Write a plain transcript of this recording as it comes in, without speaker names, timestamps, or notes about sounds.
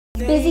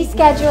Busy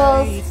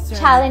schedules,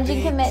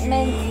 challenging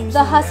commitments,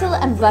 the hustle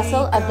and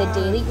bustle of the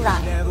daily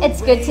grind.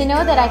 It's good to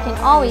know that I can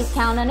always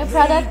count on a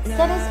product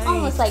that is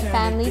almost like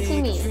family to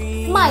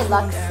me. My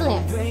Luxxe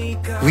Slim.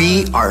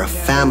 We are a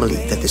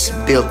family that is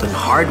built on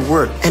hard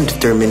work and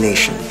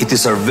determination. It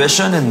is our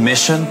vision and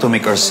mission to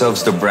make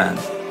ourselves the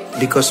brand.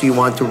 Because we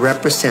want to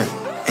represent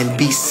and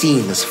be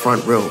seen as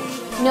front row.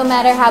 No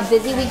matter how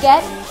busy we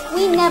get,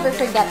 we never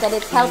forget that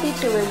it's healthy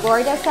to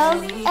reward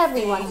ourselves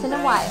every once in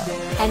a while.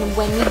 And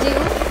when we do,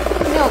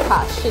 no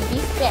cost should be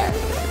spared.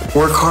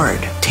 Work hard,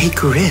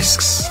 take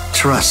risks,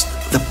 trust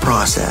the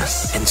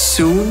process, and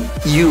soon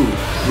you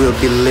will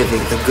be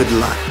living the good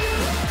life.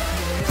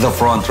 The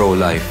Frontrow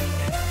life.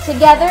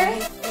 Together,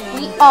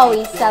 we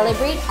always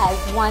celebrate as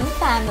one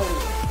family.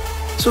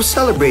 So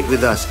celebrate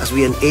with us as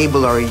we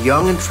enable our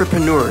young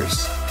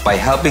entrepreneurs By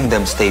helping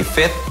them stay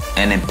fit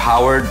and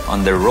empowered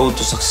on their road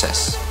to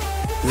success.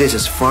 This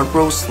is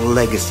Frontrow's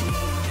legacy.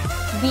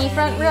 Be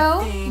front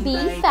row, be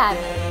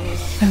family.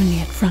 Only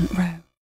at Front Row.